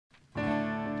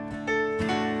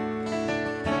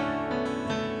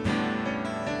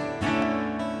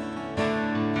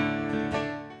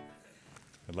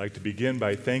like to begin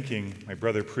by thanking my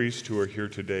brother priests who are here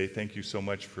today. Thank you so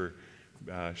much for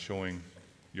showing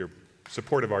your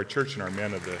support of our church and our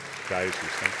men of the diocese.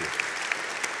 Thank you.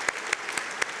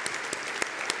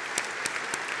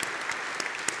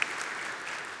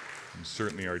 And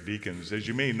certainly our deacons. As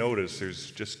you may notice, there's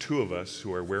just two of us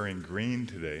who are wearing green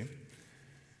today.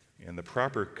 And the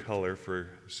proper color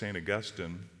for St.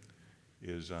 Augustine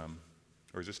is,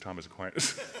 or is this Thomas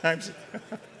Aquinas?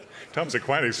 Thomas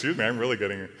Aquinas, excuse me, I'm really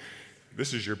getting,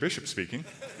 this is your bishop speaking.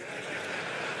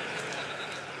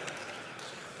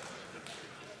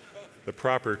 The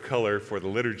proper color for the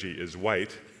liturgy is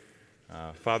white.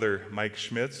 Father Mike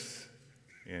Schmitz,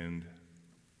 and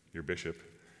your bishop,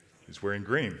 is wearing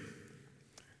green.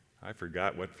 I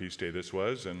forgot what feast day this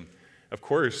was, and of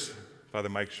course, Father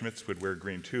Mike Schmitz would wear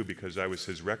green too because I was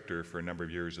his rector for a number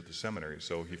of years at the seminary,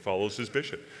 so he follows his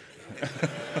bishop.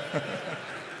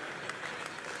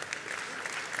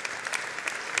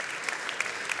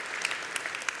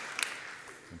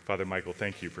 And Father Michael,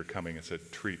 thank you for coming. It's a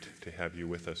treat to have you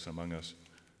with us, among us.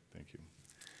 Thank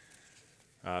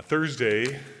you.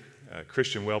 Thursday,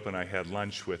 Christian Welp and I had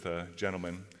lunch with a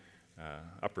gentleman,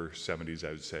 upper 70s,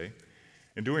 I would say.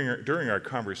 And during our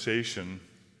conversation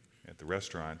at the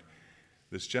restaurant,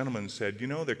 this gentleman said, you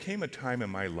know, there came a time in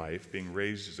my life, being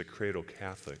raised as a cradle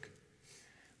Catholic,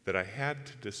 that I had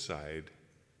to decide,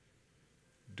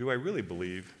 do I really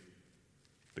believe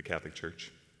the Catholic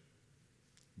Church?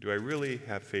 Do I really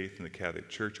have faith in the Catholic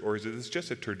Church, or is it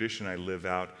just a tradition I live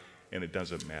out and it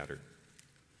doesn't matter?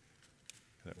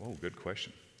 I thought, oh, good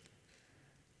question.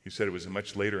 He said it was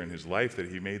much later in his life that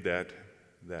he made that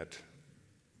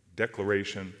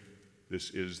declaration,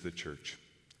 this is the Church.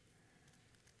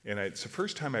 And it's the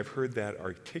first time I've heard that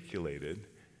articulated,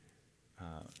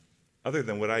 other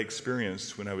than what I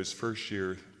experienced when I was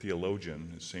first-year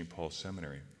theologian at St. Paul's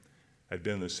Seminary. I'd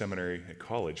been in the seminary at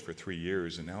college for 3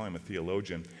 years, and now I'm a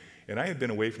theologian. And I had been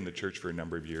away from the church for a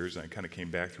number of years, and I kind of came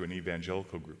back to an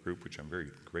evangelical group, which I'm very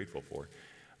grateful for.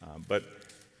 But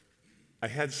I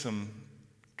had some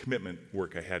commitment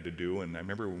work I had to do, and I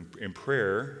remember in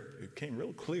prayer, it came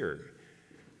real clear.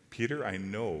 Peter, I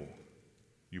know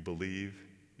you believe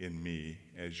in me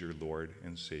as your Lord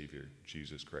and Savior,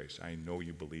 Jesus Christ. I know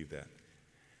you believe that.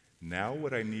 Now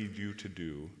what I need you to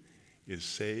do is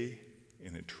say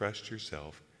and entrust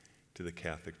yourself to the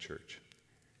Catholic Church.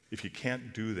 If you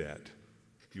can't do that,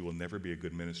 you will never be a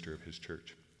good minister of his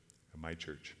church, of my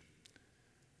church.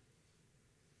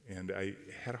 And I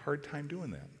had a hard time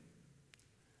doing that.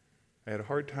 I had a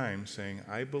hard time saying,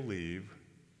 I believe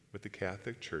what the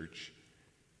Catholic Church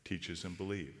teaches and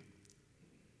believes.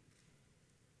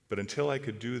 But until I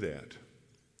could do that,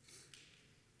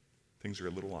 things are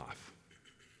a little off.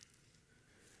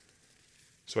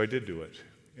 So I did do it.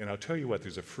 And I'll tell you what,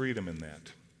 there's a freedom in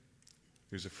that.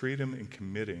 There's a freedom in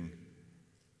committing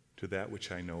to that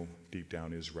which I know deep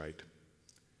down is right.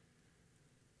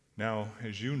 Now,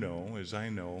 as you know, as I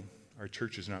know, our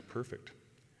church is not perfect.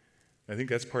 I think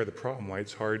that's part of the problem, why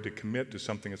it's hard to commit to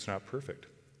something that's not perfect.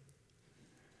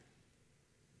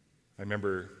 I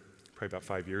remember probably about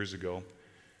 5 years ago,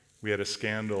 we had a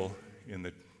scandal in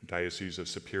the Diocese of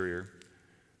Superior.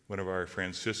 One of our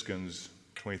Franciscans,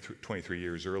 23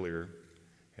 years earlier,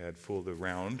 had fooled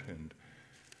around, and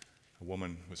a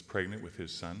woman was pregnant with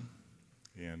his son.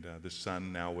 And this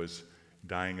son now was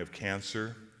dying of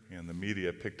cancer, and the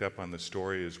media picked up on the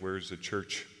story as, where's the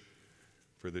church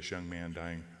for this young man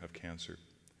dying of cancer?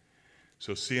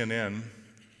 So CNN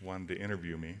wanted to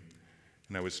interview me.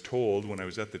 And I was told when I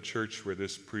was at the church where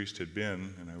this priest had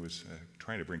been, and I was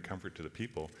trying to bring comfort to the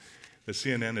people, that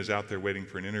CNN is out there waiting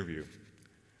for an interview.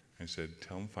 I said,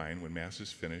 tell them fine, when Mass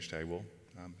is finished, I will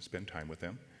spend time with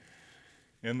them.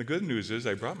 And the good news is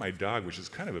I brought my dog, which is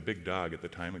kind of a big dog at the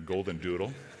time, a golden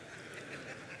doodle.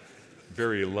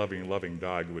 Very loving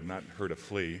dog, would not hurt a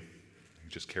flea. He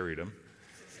just carried him.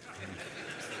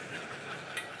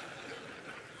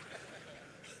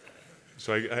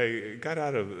 So I got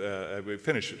out of, we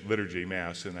finished liturgy,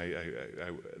 Mass, and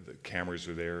the cameras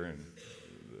were there and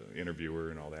the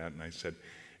interviewer and all that, and I said,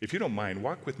 if you don't mind,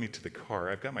 walk with me to the car.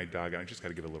 I've got my dog, and I just got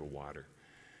to give it a little water.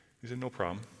 He said, no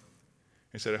problem.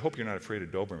 I said, I hope you're not afraid of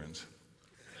Dobermans.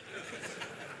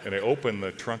 And I opened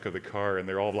the trunk of the car, and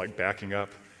they're all like backing up.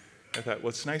 I thought, well,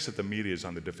 it's nice that the media is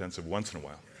on the defensive once in a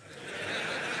while.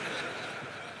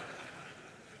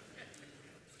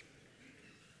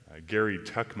 Gary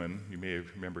Tuckman, you may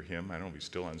remember him. I don't know if he's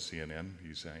still on CNN.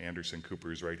 He's Anderson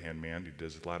Cooper's right-hand man. He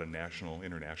does a lot of national,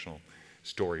 international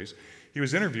stories. He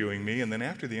was interviewing me, and then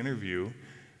after the interview,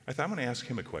 I thought I'm going to ask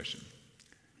him a question.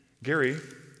 Gary,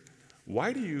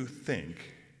 why do you think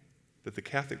that the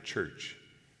Catholic Church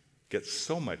get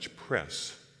so much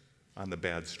press on the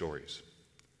bad stories?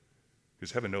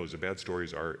 Because heaven knows the bad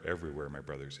stories are everywhere, my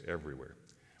brothers, everywhere.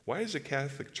 Why does the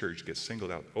Catholic Church get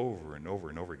singled out over and over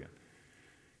and over again?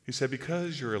 He said,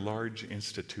 because you're a large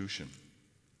institution.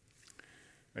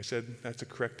 I said, that's a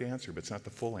correct answer, but it's not the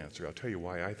full answer. I'll tell you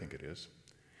why I think it is.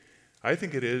 I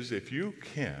think it is if you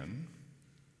can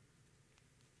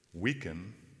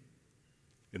weaken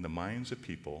in the minds of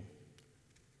people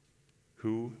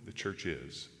who the church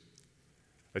is,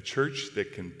 a church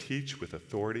that can teach with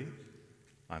authority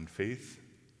on faith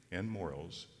and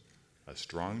morals, a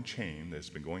strong chain that's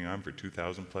been going on for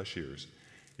 2,000 plus years.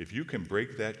 If you can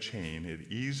break that chain,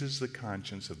 it eases the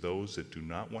conscience of those that do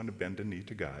not want to bend a knee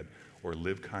to God or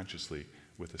live consciously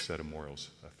with a set of morals,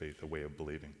 a faith, a way of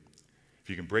believing. If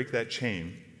you can break that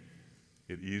chain,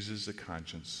 it eases the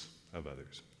conscience of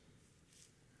others.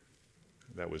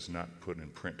 That was not put in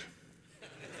print.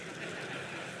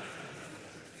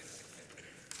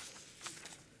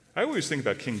 I always think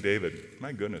about King David.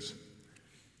 My goodness.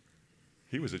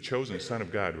 He was a chosen son of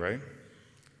God, right?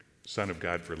 Son of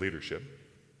God for leadership.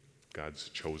 God's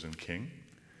chosen king.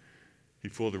 He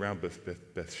fooled around with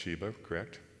Bathsheba,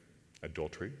 correct?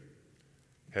 Adultery.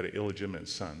 Had an illegitimate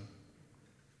son.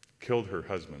 Killed her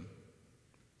husband.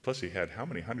 Plus he had how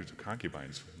many hundreds of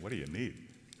concubines? What do you need?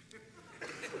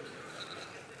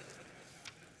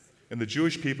 And the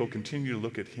Jewish people continue to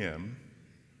look at him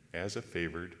as a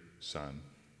favored son,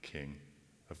 king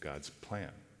of God's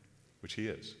plan, which he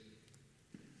is.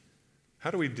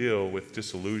 How do we deal with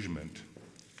disillusionment?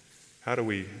 How do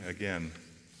we, again,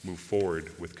 move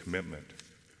forward with commitment?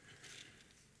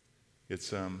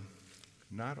 It's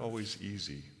not always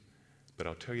easy, but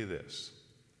I'll tell you this.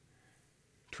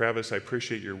 Travis, I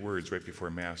appreciate your words right before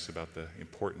Mass about the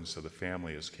importance of the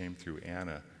family, as came through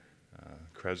Anna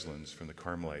Kreslins from the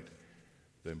Carmelite.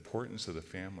 The importance of the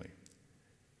family.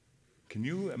 Can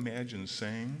you imagine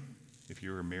saying, if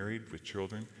you were married with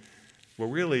children, well,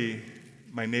 really,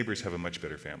 my neighbors have a much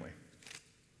better family?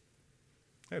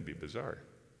 That'd be bizarre.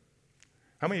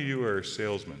 How many of you are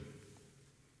salesmen?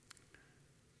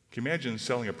 Can you imagine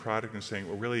selling a product and saying,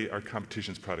 well, really, our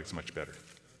competition's product's much better?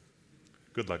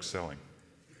 Good luck selling.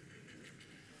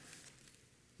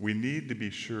 We need to be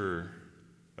sure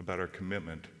about our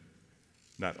commitment,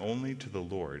 not only to the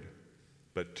Lord,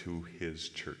 but to his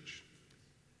church.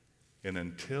 And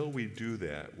until we do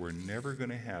that, we're never going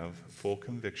to have full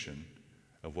conviction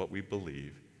of what we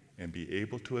believe and be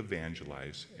able to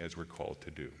evangelize as we're called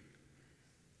to do.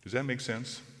 Does that make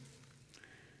sense?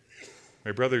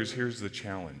 My brothers, here's the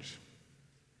challenge.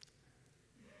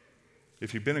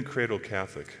 If you've been a cradle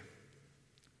Catholic,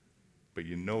 but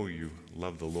you know you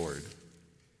love the Lord,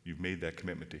 you've made that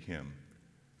commitment to him,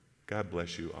 God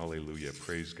bless you, alleluia,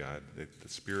 praise God, that the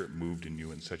Spirit moved in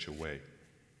you in such a way.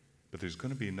 But there's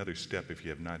going to be another step if you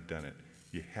have not done it.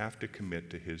 You have to commit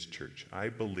to his church. I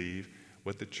believe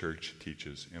what the church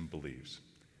teaches and believes.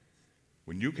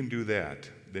 When you can do that,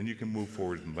 then you can move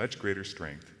forward with much greater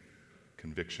strength,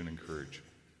 conviction, and courage.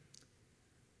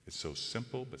 It's so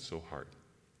simple, but so hard.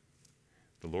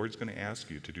 The Lord's going to ask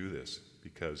you to do this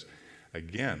because,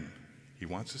 again, he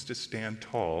wants us to stand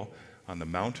tall on the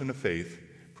mountain of faith,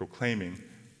 proclaiming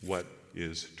what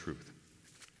is truth.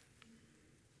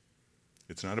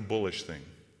 It's not a bullish thing.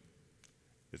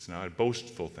 It's not a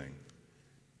boastful thing.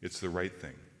 It's the right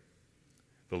thing.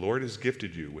 The Lord has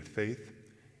gifted you with faith,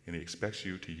 and he expects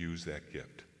you to use that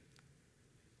gift.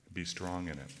 Be strong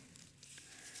in it.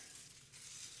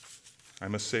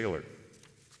 I'm a sailor.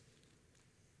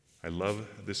 I love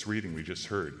this reading we just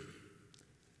heard.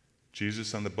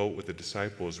 Jesus on the boat with the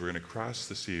disciples. We're going to cross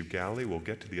the Sea of Galilee. We'll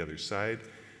get to the other side.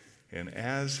 And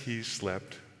as he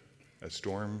slept, a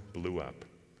storm blew up,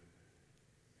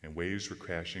 and waves were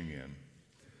crashing in,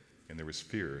 and there was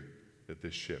fear that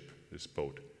this ship, this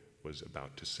boat, was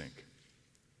about to sink.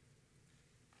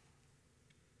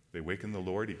 They waken the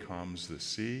Lord. He calms the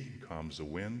sea, he calms the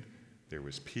wind. There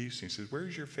was peace. He says,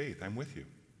 where's your faith? I'm with you.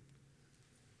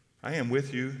 I am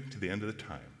with you to the end of the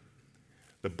time.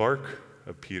 The bark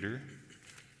of Peter,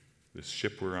 this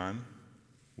ship we're on,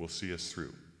 will see us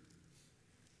through.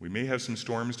 We may have some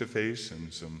storms to face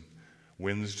and some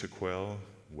winds to quell,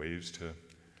 waves to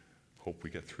hope we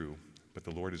get through, but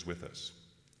the Lord is with us.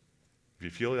 If you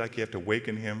feel like you have to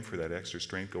waken him for that extra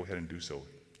strength, go ahead and do so.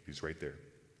 He's right there.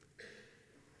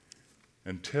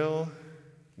 Until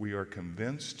we are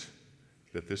convinced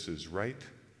that this is right,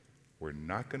 we're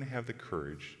not going to have the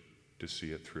courage to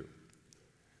see it through.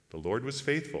 The Lord was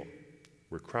faithful.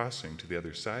 We're crossing to the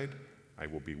other side. I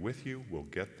will be with you. We'll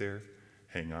get there.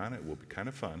 Hang on. It will be kind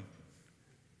of fun.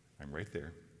 I'm right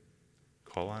there.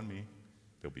 Call on me.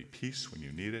 There'll be peace when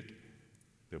you need it.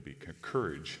 there'll be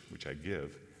courage, which I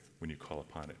give, when you call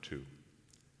upon it too.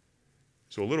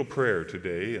 So a little prayer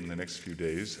today in the next few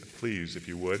days. Please, if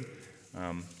you would,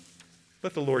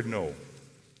 let the Lord know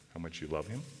how much you love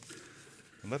him.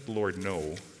 And let the Lord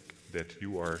know that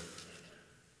you are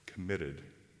committed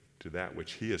to that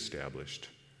which he established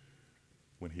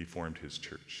when he formed his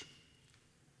church.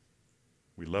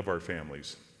 We love our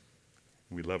families.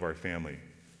 We love our family,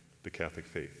 the Catholic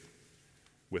faith.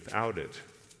 Without it,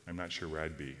 I'm not sure where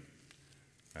I'd be.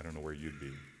 I don't know where you'd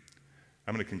be.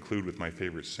 I'm going to conclude with my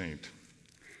favorite saint,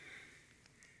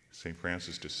 St.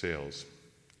 Francis de Sales.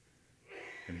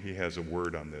 And he has a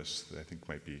word on this that I think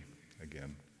might be,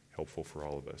 again, helpful for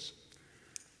all of us.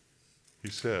 He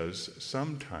says,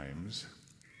 sometimes,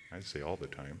 I say all the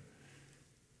time,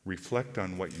 reflect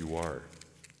on what you are,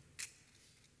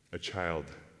 a child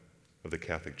of the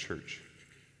Catholic Church,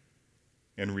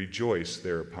 and rejoice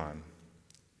thereupon.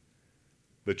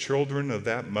 The children of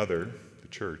that mother, the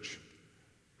Church,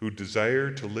 who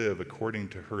desire to live according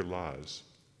to her laws,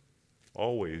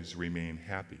 always remain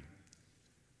happy.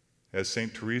 As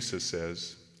St. Teresa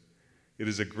says, it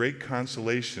is a great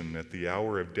consolation at the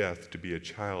hour of death to be a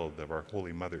child of our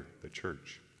Holy Mother, the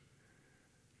Church.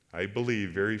 I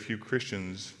believe very few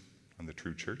Christians on the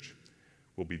true Church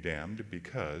will be damned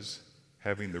because,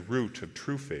 having the root of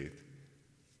true faith,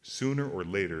 sooner or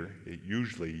later it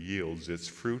usually yields its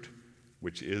fruit,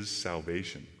 which is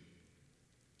salvation.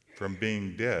 From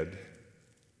being dead,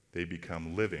 they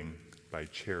become living by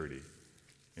charity,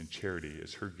 and charity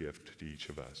is her gift to each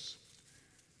of us.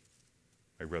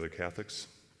 My brother Catholics,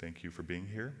 thank you for being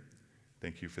here.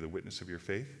 Thank you for the witness of your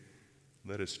faith.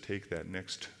 Let us take that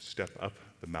next step up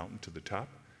the mountain to the top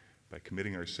by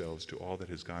committing ourselves to all that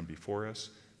has gone before us,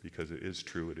 because it is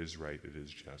true, it is right, it is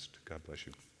just. God bless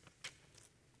you.